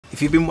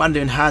If you've been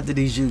wondering how do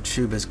these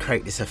YouTubers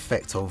create this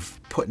effect of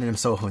putting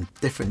themselves on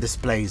different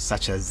displays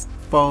such as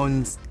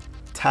phones,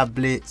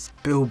 tablets,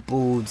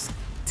 billboards,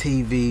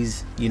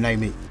 TVs, you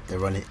name it,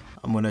 they're on it.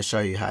 I'm going to show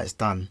you how it's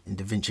done in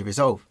DaVinci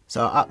Resolve.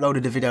 So I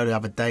uploaded a video the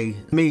other day,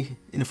 me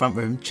in the front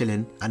room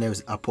chilling,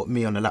 and I put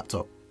me on the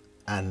laptop,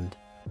 and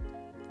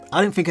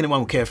I didn't think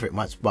anyone would care for it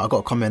much, but I got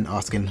a comment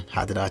asking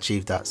how did I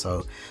achieve that,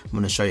 so I'm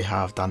going to show you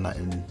how I've done that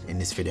in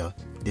this video.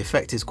 The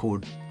effect is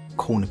called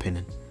corner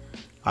pinning.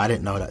 I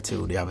didn't know that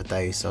till the other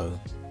day, so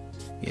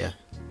yeah,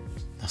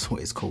 that's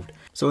what it's called.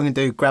 So what we're going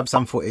to do, grab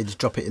some footage,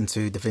 drop it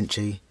into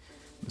DaVinci.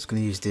 I'm just going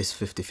to use this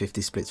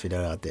 50-50 splits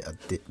video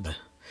that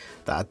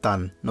I'd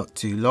done not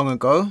too long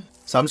ago.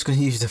 So I'm just going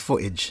to use the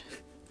footage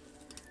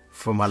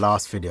from my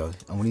last video.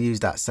 I'm going to use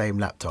that same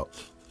laptop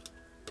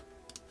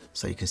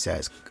so you can see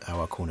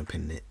how I corner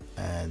pinned it.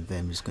 And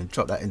then I'm just going to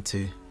drop that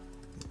into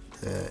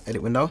the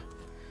edit window.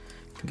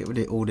 You can get rid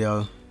of the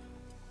audio.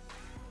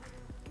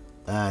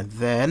 And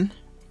then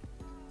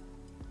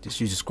just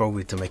use the scroll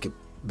wheel to make it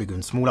bigger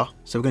and smaller.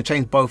 So we're going to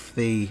change both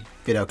the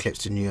video clips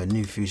to a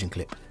new Fusion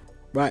clip.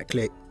 Right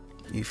click,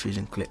 new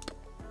Fusion clip.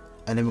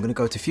 And then we're going to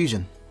go to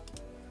Fusion.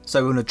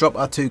 So we're going to drop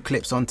our two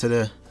clips onto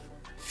the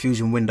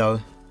Fusion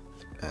window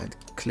and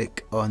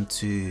click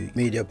onto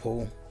media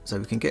pool. So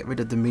we can get rid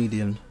of the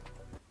median.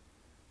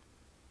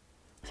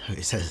 So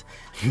it says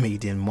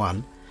median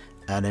 1.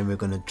 And then we're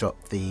going to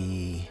drop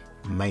the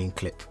main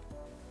clip.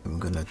 And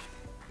we're going to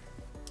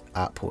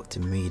output to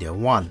media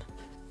 1.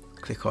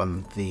 Click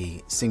on the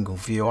single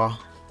viewer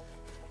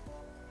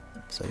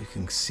so you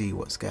can see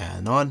what's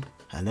going on,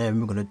 and then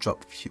we're going to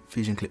drop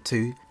Fusion clip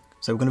 2.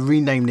 So we're going to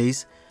rename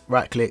these,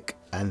 right click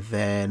and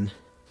then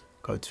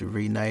go to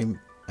rename,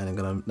 and I'm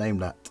going to name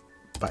that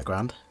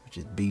background, which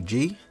is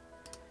BG,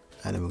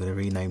 and then we're going to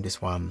rename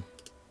this one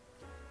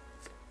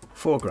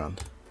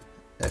foreground,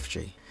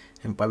 FG.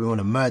 But we want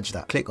to merge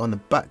that. Click on the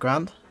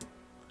background,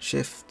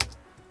 shift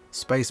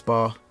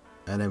spacebar,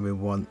 and then we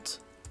want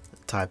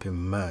to type in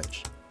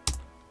merge.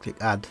 Click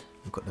add.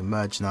 We've got the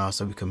merge now,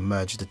 so we can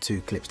merge the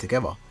two clips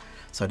together.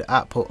 So the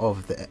output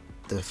of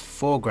the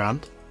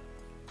foreground,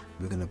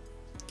 we're going to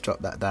drop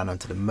that down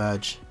onto the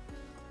merge,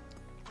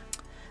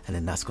 and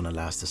then that's going to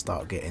allow us to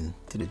start getting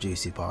to the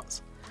juicy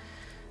parts.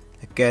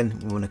 Again,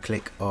 we want to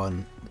click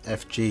on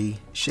FG,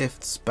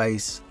 shift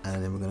space,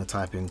 and then we're going to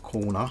type in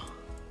corner,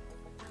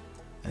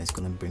 and it's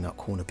going to bring up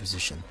corner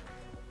position.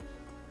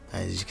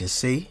 And as you can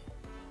see,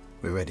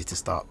 we're ready to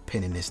start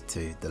pinning this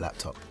to the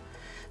laptop.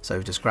 So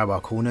we just grab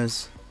our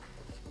corners,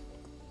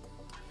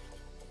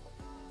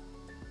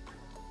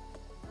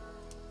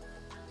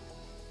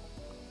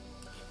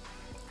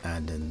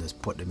 and then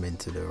just put them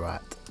into the right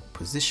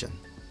position,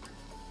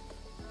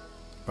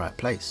 right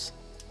place.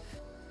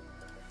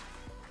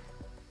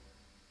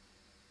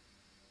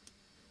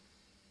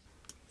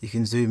 You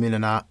can zoom in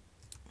and out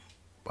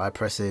by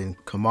pressing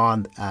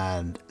Command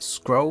and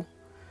scroll,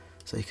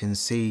 so you can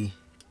see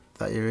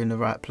that you're in the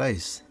right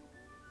place.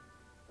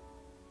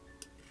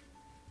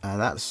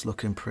 And that's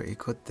looking pretty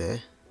good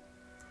there.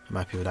 I'm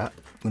happy with that.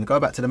 I'm going to go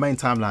back to the main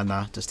timeline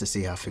now just to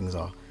see how things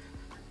are.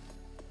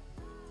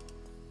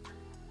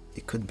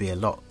 It could be a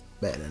lot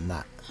better than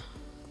that.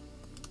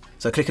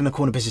 So click in the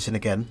corner position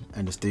again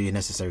and just do your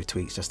necessary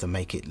tweaks just to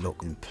make it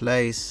look in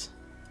place.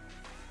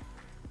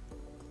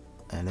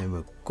 And then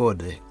we're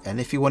good. And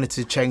if you wanted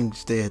to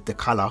change the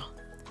color,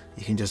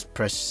 you can just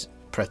press,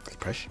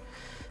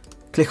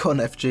 click on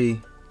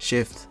FG,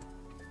 shift,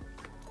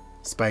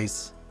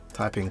 space,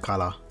 type in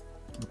color.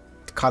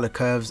 Color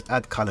curves,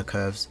 add color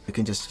curves. You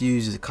can just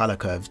use the color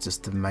curves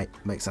just to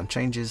make some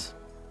changes.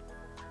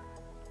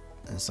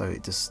 And so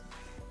it just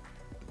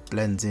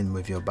blends in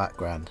with your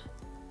background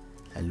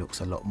and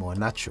looks a lot more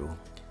natural.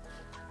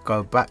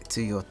 Go back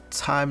to your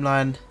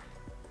timeline,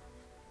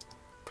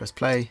 press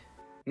play.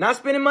 Not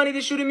spending money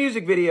to shoot a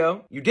music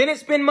video. You didn't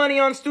spend money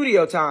on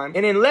studio time.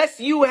 And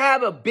unless you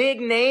have a big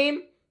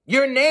name,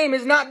 your name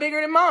is not bigger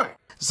than mine.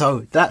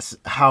 So that's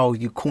how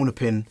you corner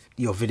pin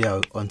your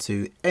video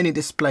onto any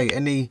display,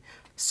 any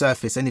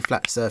surface, any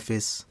flat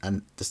surface,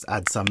 and just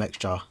add some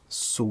extra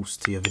sauce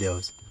to your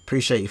videos.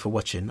 Appreciate you for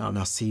watching, and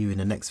I'll see you in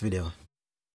the next video.